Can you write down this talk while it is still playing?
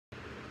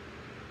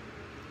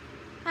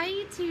Hi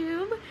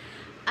YouTube.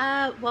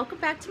 Welcome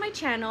back to my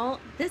channel.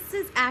 This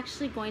is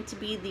actually going to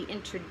be the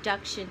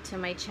introduction to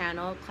my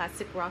channel,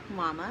 Classic Rock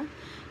Mama.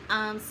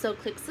 So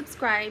click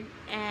subscribe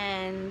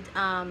and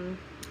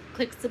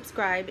click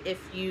subscribe if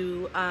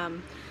you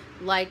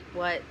like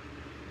what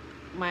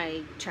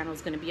my channel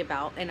is going to be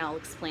about, and I'll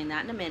explain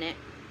that in a minute.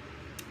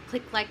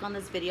 Click like on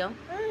this video.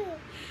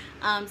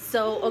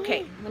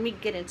 Okay, let me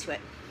get into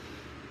it.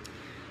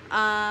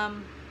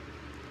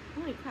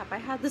 Holy crap, I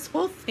had this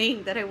whole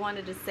thing that I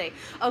wanted to say.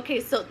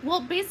 Okay, so,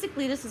 well,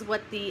 basically this is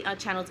what the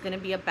channel is going to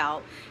be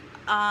about.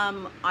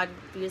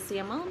 Obviously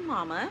I'm a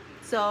mama,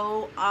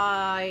 so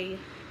I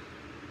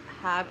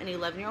have an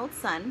 11-year-old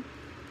son.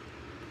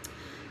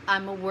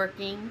 I'm a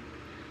working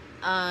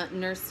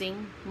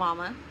nursing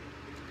mama,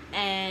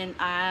 and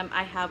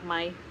I have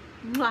my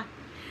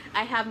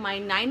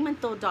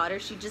 9-month-old daughter.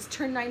 She just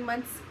turned 9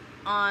 months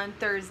on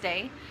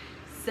Thursday,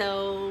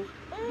 so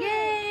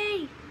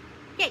yay,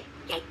 yay,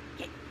 yay,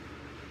 yay.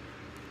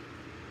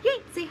 Yay,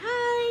 say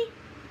hi.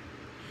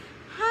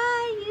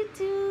 Hi,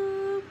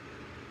 YouTube.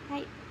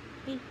 Hi.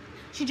 Hey.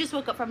 She just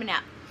woke up from a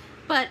nap.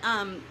 But,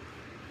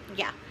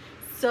 yeah.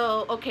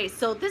 So, okay,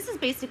 so this is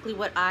basically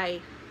what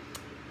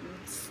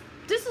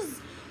this is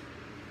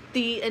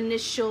the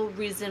initial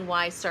reason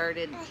why I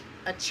started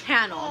a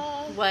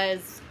channel.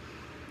 Was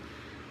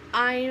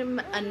I'm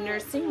a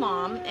nursing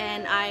mom,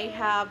 and I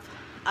have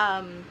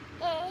a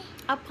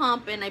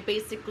pump, and I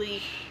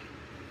basically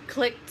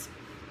clicked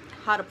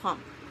how to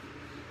pump.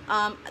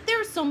 There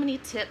are so many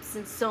tips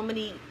and so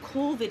many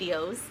cool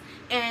videos,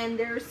 and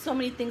there are so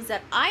many things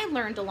that I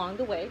learned along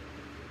the way.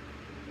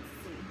 Let's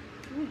see.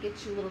 Let me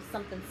get you a little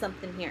something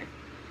here.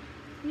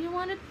 You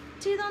want to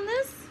teeth on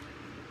this?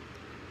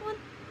 What?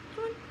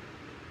 Like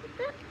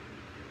that?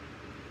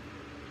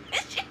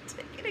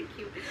 Getting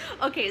cute.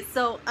 Okay,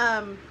 so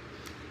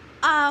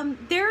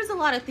there's a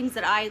lot of things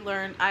that I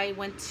learned. I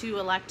went to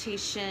a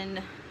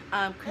lactation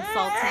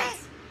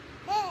consultant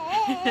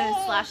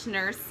slash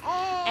nurse,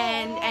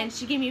 and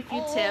she gave me a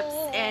few tips,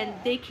 and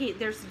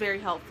they're very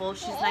helpful.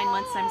 She's 9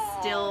 months. I'm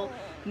still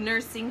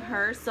nursing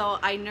her, so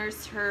I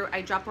nurse her.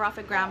 I drop her off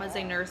at grandma's.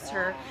 I nurse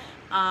her,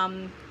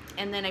 and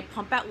then I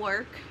pump at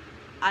work,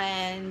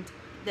 and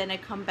then I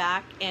come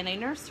back and I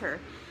nurse her.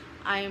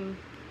 I'm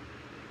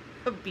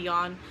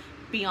beyond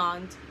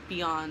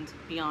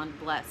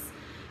blessed,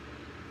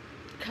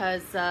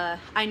 because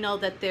I know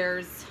that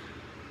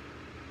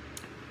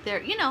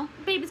you know,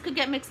 babies could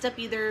get mixed up.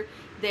 Either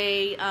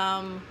they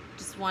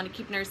just want to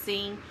keep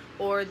nursing,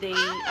 or they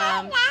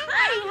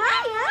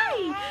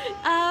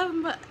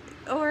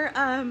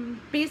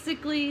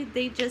basically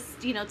they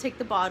just, you know, take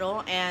the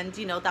bottle. And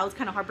you know, that was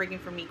kind of heartbreaking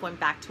for me, going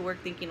back to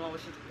work thinking, well,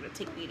 she's gonna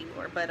take me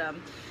anymore. But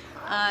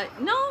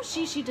no,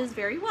 she does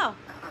very well.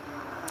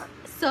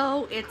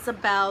 So it's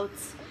about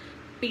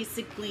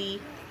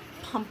basically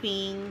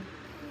pumping,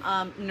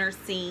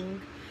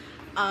 nursing.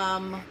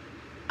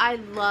 I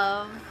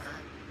love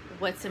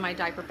what's in my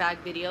diaper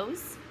bag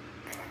videos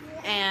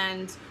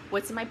and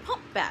what's in my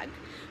pump bag.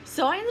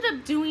 So I ended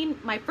up doing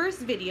my first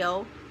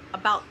video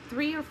about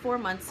 3 or 4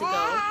 months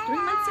ago, 3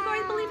 months ago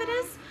I believe it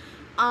is,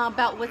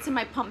 about what's in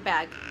my pump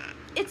bag.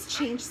 It's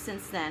changed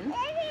since then.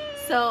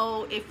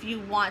 So if you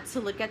want to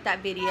look at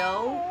that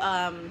video,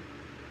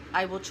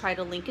 I will try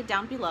to link it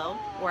down below,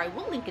 or I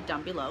will link it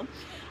down below.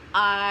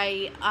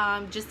 I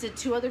just did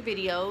 2 other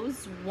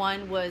videos.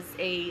 One was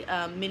a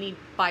mini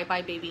Bye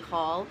Bye Baby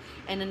haul,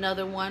 and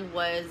another one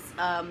was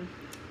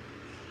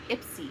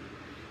Ipsy.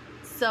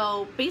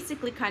 So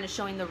basically kind of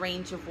showing the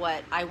range of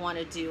what I want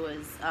to do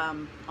is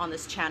on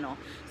this channel.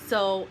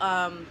 So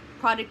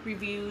product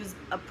reviews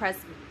of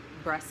breast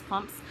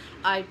pumps.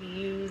 I've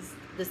used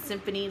the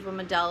Symphony from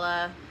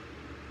Medela,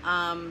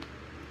 the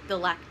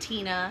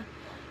Lactina,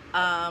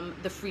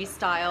 the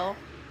Freestyle,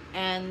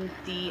 and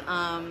the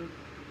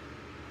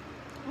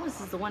oh,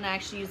 this is the one I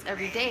actually use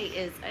every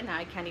day, and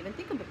I can't even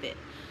think of it.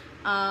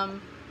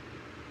 The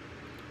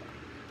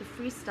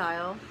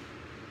Freestyle,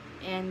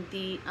 and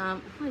the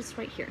what is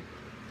right here?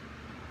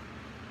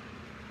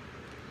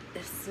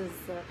 This is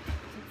let's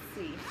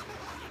see,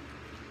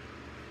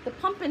 the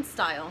Pump and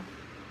Style.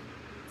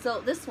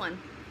 So this one,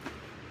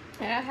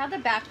 and I have the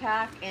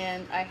backpack,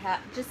 and I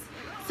have just,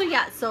 so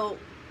yeah, so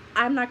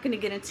I'm not going to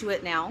get into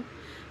it now,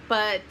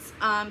 but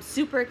I'm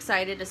super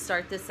excited to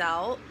start this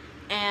out.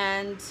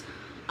 And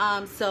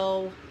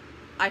so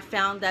I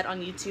found that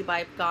on YouTube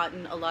I've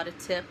gotten a lot of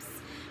tips.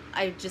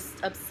 I'm just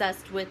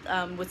obsessed with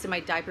what's in my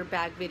diaper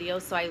bag video,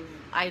 so I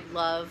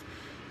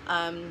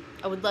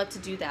would love to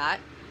do that.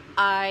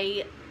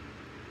 I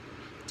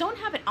don't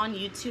have it on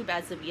YouTube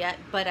as of yet,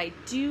 but I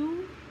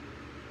do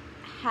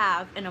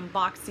have an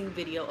unboxing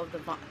video of the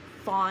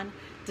Fawn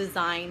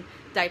Design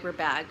diaper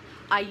bag.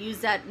 I use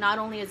that not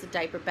only as a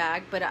diaper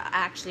bag, but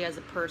actually as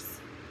a purse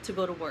to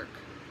go to work,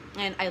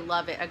 and I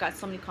love it. I got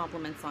so many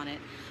compliments on it.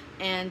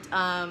 And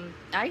I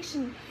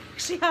actually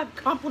have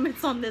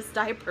compliments on this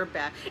diaper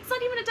bag. It's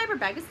not even a diaper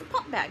bag, it's the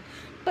pump bag.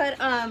 But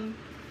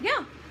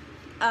yeah,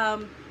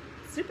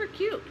 super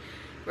cute,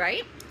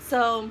 right?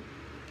 So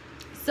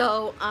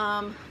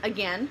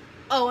again,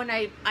 Oh, and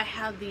I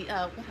have the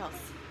what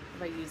else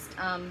have I used?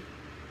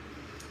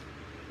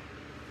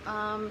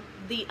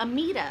 The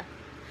Amita.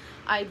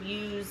 I've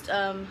used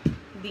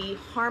the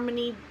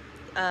Harmony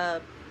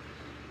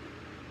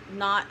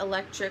not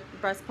electric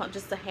breast pump,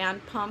 just a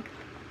hand pump.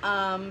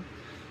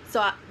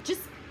 So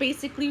just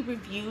basically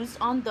reviews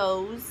on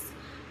those.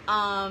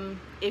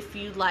 If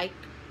you'd like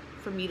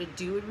for me to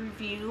do a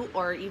review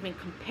or even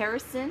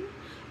comparison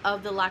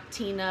of the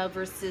Lactina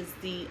versus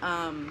the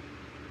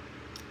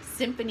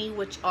Symphony,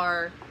 which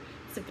are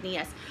Symphony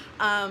S,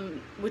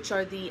 which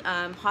are the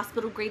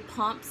hospital grade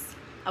pumps,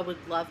 I would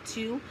love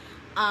to.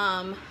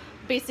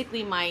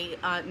 Basically my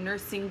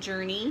nursing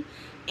journey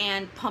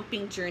and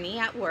pumping journey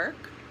at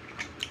work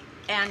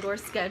and or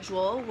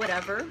schedule,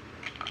 whatever.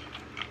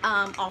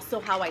 Also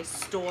how I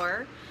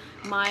store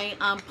my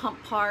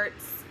pump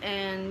parts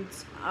and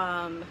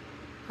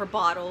her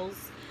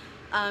bottles.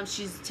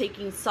 She's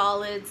taking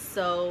solids,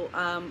 so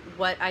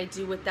what I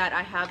do with that,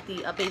 I have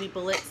the baby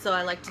bullet, so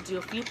I like to do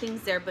a few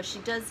things there, but she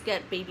does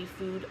get baby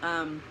food.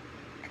 Yeah,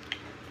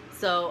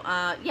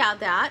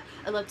 that.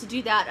 I love to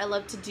do that. I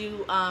love to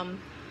do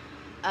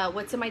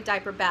what's in my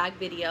diaper bag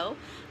video.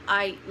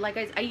 I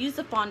use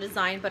the Fawn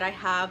Design, but I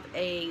have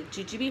a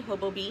Jujube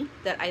Hobo Bee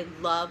that I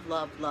love,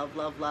 love, love,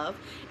 love, love.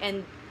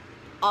 And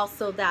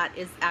also that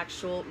is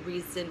actual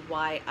reason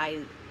why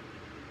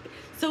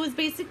so it's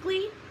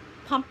basically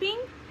pumping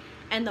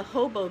and the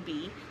Hobo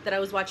Bee that I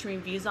was watching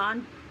reviews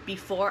on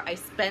before I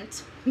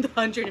spent the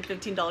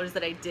 $115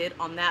 that I did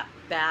on that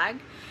bag,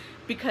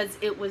 because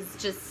it was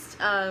just,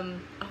 I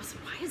was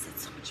like, why is it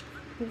so much?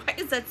 Why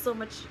is that so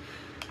much?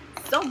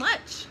 So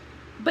much.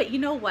 But you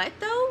know what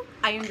though?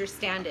 I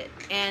understand it,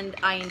 and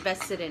I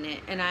invested in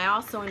it, and I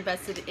also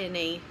invested in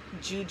a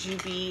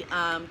Jujube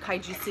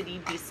Kaiju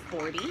City Be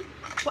Sporty.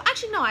 Well,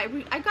 actually no,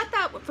 I got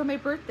that for my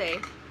birthday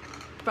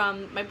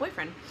from my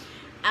boyfriend.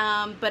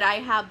 But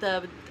I have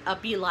the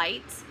Be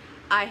Lights.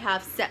 I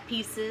have set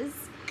pieces.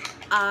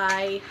 So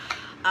I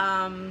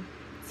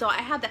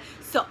have that.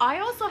 So I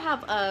also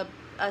have a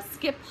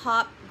Skip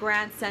Hop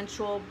Grand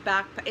Central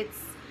backpack.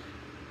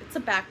 It's a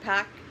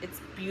backpack.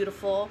 It's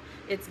beautiful.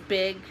 It's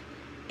big.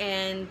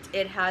 And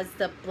it has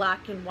the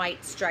black and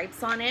white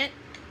stripes on it.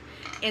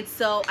 And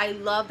so I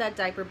love that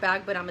diaper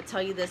bag, but I'm gonna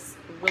tell you this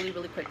really,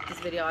 really quick, this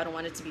video, I don't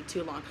want it to be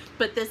too long.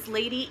 But this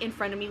lady in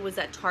front of me was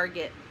at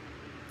Target.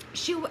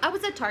 I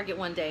was at Target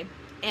one day,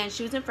 and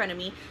she was in front of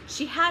me.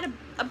 She had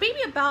a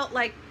baby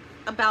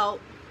about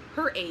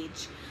her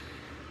age,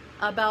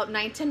 about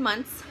 9-10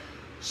 months.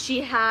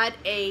 She had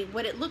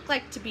what it looked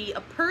like to be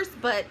a purse,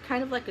 but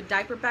kind of like a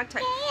diaper bag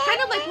type,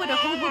 kind of like what a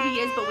Hobo Bee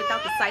is, but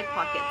without the side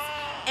pockets.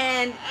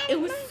 And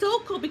it was so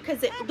cool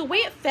because the way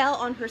it fell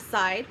on her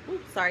side,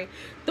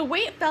 the way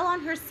it fell on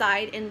her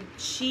side, and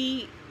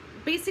she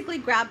basically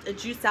grabbed a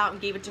juice out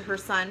and gave it to her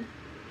son.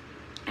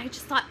 I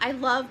just thought, I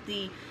love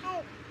the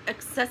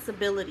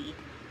accessibility.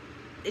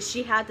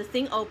 She had the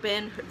thing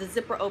open, the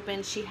zipper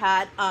open. She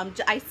had,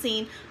 I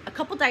seen a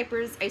couple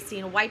diapers. I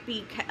seen a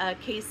wipey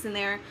case in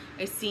there.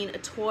 I seen a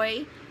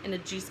toy and a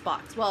juice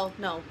box. Well,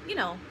 no, you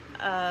know,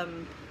 a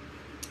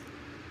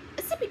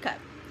sippy cup.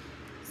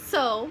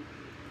 So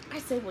I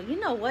said, well, you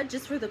know what,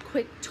 just for the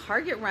quick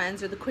Target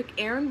runs or the quick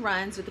errand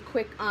runs or the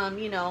quick,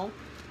 you know,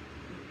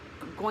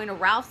 going to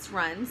Ralph's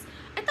runs,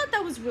 I thought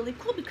that was really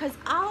cool, because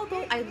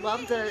although I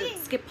love the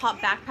Skip Hop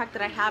backpack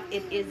that I have,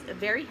 it is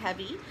very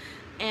heavy.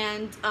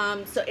 And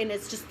and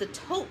it's just the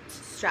tote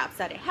straps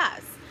that it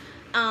has.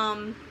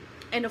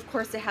 And of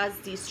course it has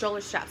the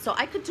stroller straps. So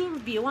I could do a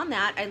review on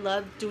that. I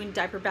love doing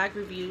diaper bag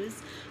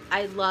reviews.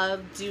 I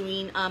love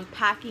doing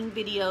packing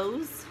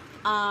videos,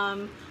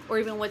 or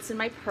even what's in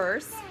my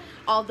purse.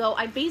 Although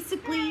I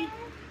basically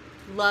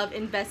love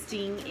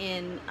investing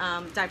in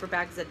diaper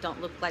bags that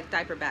don't look like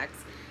diaper bags.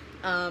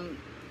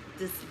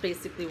 This is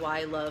basically why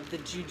I love the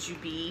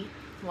Jujube,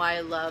 why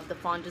I love the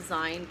Fawn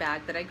Design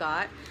bag that I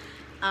got.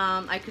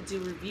 I could do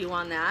a review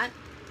on that.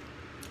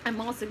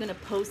 I'm also going to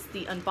post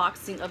the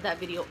unboxing of that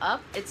video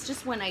up. It's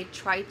just when I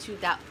tried to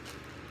that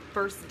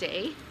first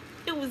day,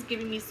 it was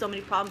giving me so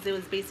many problems. It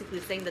was basically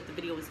saying that the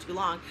video was too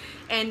long.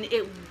 And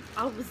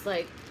I was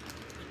like,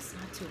 it's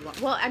not too long.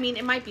 Well, I mean,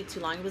 it might be too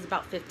long. It was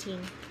about 15,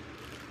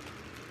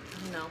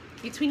 I don't know,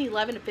 between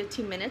 11 to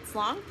 15 minutes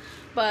long.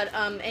 But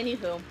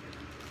anywho,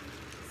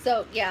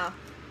 so yeah,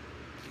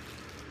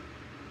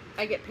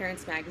 I get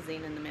Parents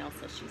Magazine in the mail,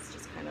 so she's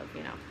just kind of,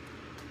 you know,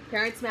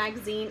 Parents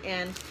Magazine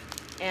and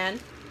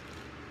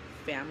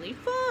Family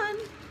Fun.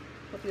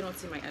 Hope you don't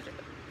see my address.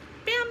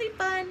 Family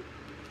Fun.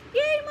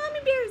 Yay, Mommy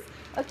Bears.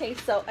 Okay,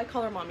 so I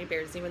call her Mommy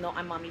Bears, even though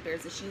I'm Mommy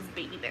Bears and she's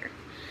Baby Bear.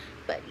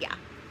 But yeah.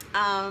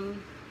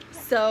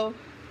 So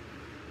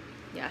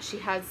yeah, she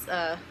has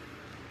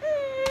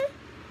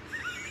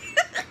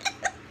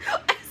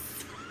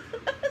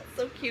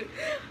so cute.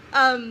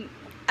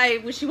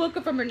 When she woke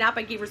up from her nap,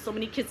 I gave her so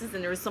many kisses,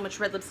 and there was so much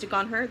red lipstick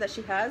on her that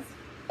she has.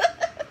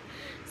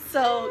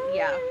 So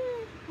yeah.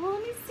 Well,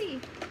 let me see.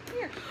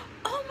 Here.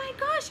 Oh my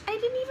gosh, I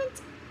didn't even.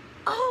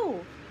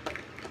 Oh.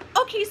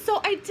 Okay,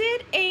 so I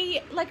did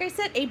like I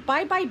said, a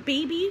Bye Bye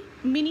Baby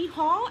mini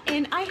haul,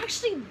 and I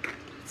actually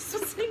This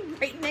was sitting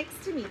right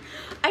next to me.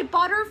 I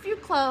bought her a few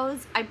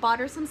clothes, I bought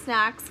her some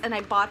snacks, and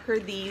I bought her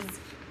these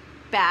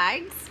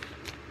bags.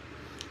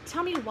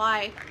 Tell me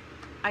why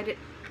I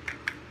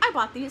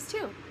bought these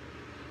too.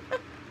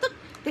 Look,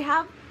 they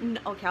have,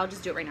 okay, I'll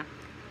just do it right now.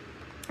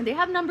 They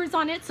have numbers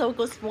on it, so it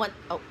goes sorry,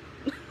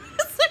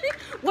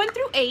 1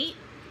 through 8.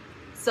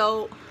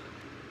 So,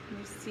 let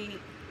me see,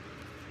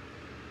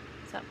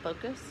 is that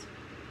focus?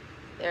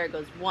 There it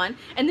goes, 1.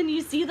 And then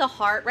you see the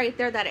heart right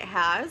there that it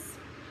has.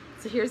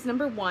 So here's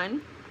number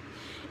 1.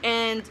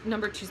 And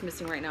number 2's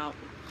missing right now.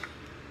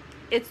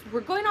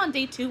 We're going on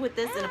day 2 with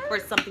this, and of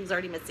course something's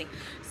already missing.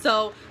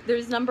 So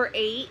there's number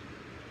 8,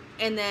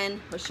 and then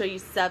I'll show you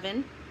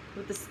 7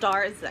 with the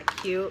star. Is that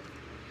cute?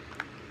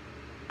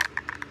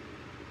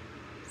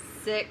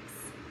 6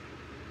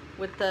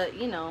 with the,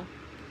 you know,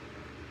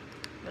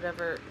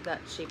 whatever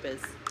that shape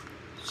is.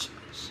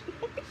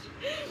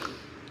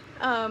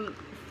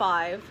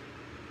 5.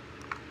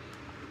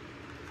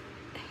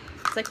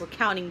 It's like we're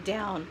counting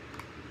down.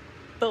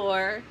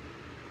 4,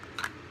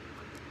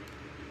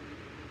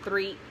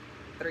 3.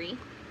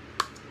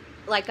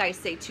 Like I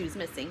say, 2's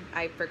missing.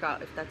 I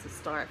forgot if that's a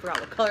star. I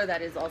forgot what color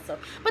that is also.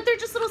 But they're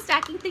just little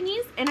stacking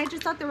thingies, and I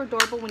just thought they were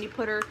adorable when you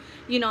put her,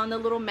 you know, on the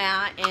little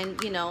mat,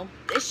 and, you know,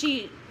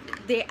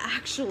 they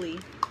actually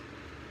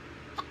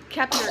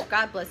kept her,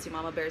 God bless you,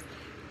 Mama Bears.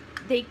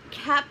 They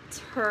kept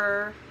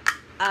her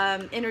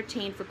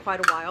entertained for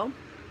quite a while.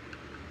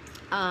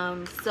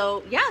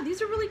 So yeah,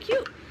 these are really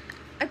cute.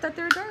 I thought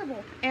they're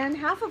adorable, and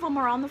half of them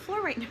are on the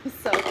floor right now.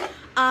 So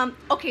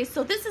okay,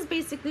 so this is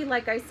basically,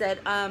 like I said,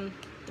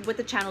 what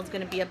the channel is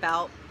going to be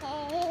about: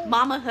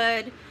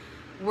 mamahood,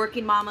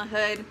 working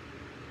mamahood,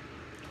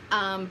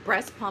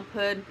 breast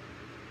pumphood,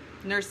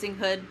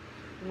 nursinghood,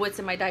 what's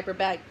in my diaper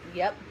bag.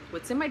 Yep,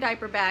 what's in my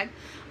diaper bag.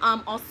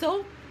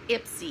 Also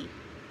Ipsy.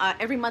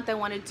 Every month I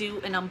want to do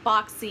an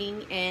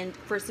unboxing and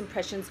first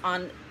impressions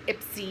on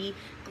Ipsy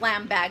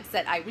glam bags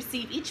that I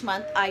receive each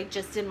month. I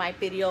just did my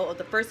video of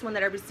the first one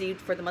that I received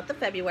for the month of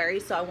February,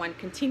 so I want to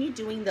continue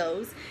doing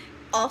those.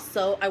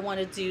 Also, I want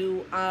to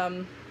do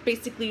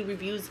basically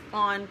reviews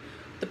on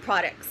the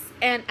products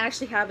and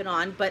actually have it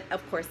on, but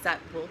of course that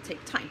will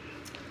take time.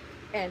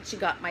 And she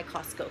got my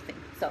Costco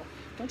thing. So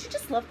don't you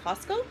just love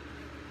Costco?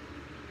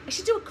 I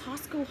should do a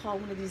Costco haul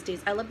one of these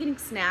days. I love getting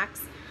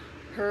snacks,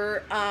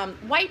 her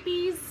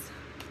wipies,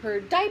 her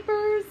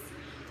diapers,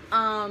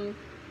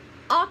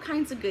 all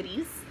kinds of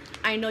goodies.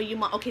 I know you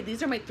might. Okay,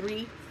 these are my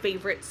 3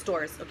 favorite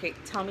stores. Okay,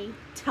 tell me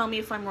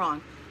if I'm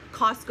wrong.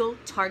 Costco,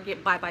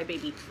 Target, Bye Bye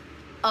Baby.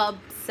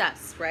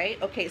 Obsessed,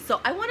 right? Okay, so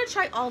I want to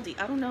try Aldi.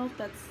 I don't know if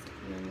that's,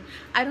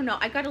 I don't know.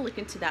 I gotta look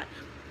into that.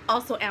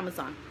 Also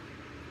Amazon.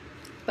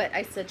 But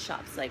I said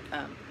shops, like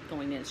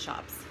going in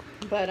shops.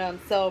 But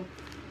so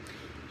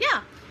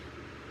yeah,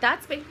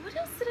 that's big. What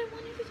else did I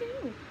want you to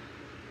do?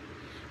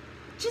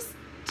 Just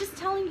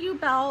telling you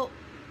about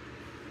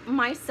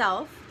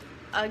myself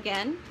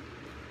again.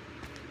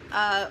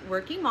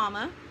 Working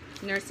mama,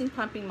 nursing,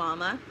 pumping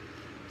mama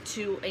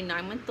to a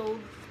 9-month-old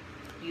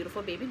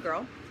beautiful baby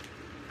girl.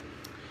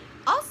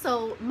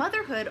 Also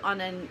motherhood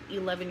on an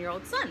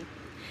 11-year-old son,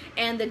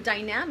 and the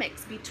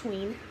dynamics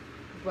between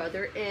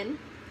brother and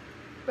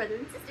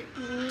sister.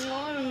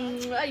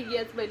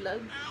 Yes, my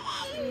love.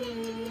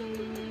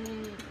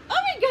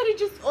 Oh my God,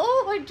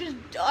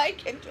 I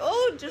can't,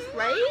 just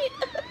right.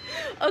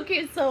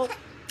 Okay, so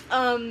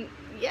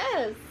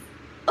yes.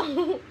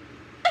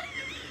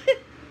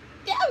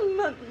 Yeah,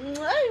 my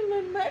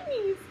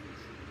mummies.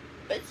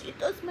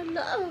 Besitos, my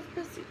love.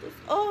 Besitos.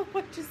 Oh,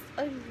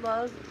 I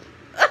love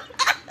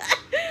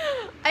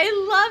I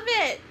love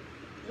it.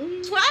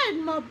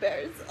 Mwah, my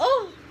bears.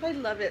 Oh, I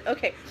love it.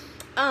 Okay.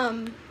 I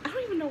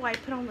don't even know why I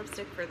put on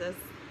lipstick for this.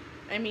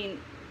 I mean,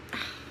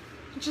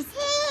 just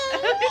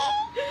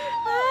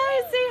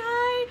hi, say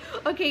hi.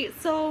 Okay,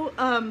 so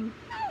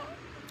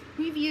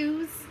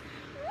reviews,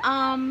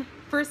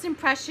 first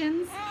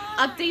impressions,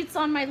 updates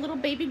on my little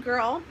baby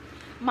girl,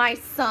 my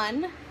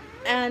son,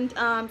 and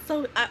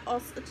so I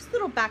also just a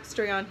little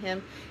backstory on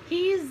him.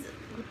 He's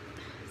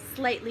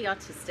slightly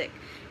autistic,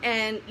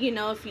 and you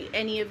know, if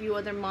any of you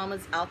other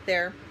mamas out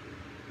there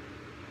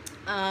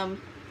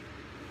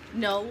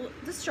know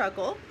the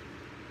struggle,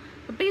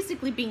 but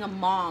basically being a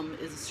mom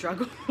is a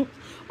struggle.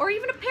 Or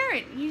even a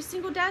parent, you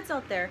single dads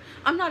out there.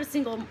 I'm not a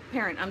single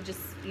parent, I'm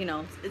just, you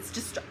know, it's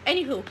just,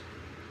 anywho,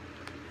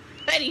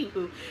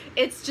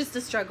 it's just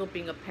a struggle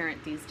being a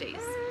parent these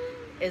days,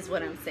 is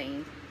what I'm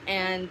saying.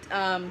 And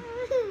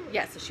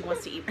yeah, so she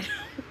wants to eat.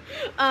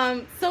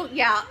 So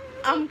yeah,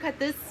 I'm gonna cut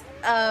this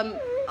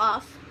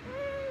off,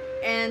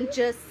 and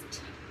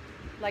just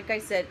like I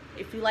said,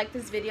 if you like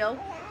this video,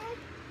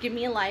 give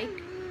me a like,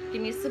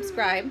 give me a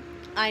subscribe.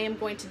 I am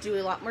going to do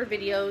a lot more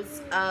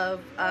videos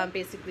of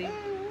basically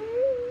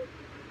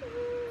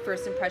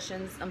first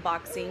impressions,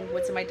 unboxing,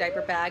 what's in my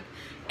diaper bag,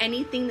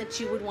 anything that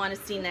you would want to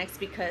see next,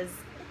 because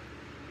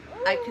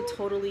I could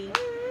totally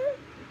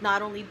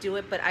not only do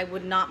it, but I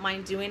would not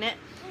mind doing it.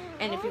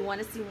 And if you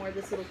want to see more of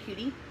this little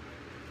cutie,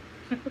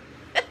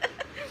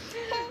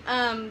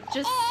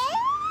 just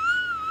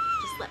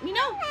let me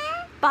know.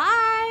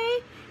 Bye.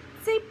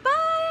 Say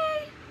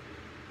bye.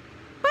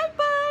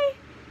 Bye-bye.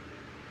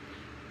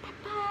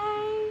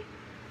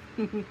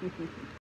 Bye-bye.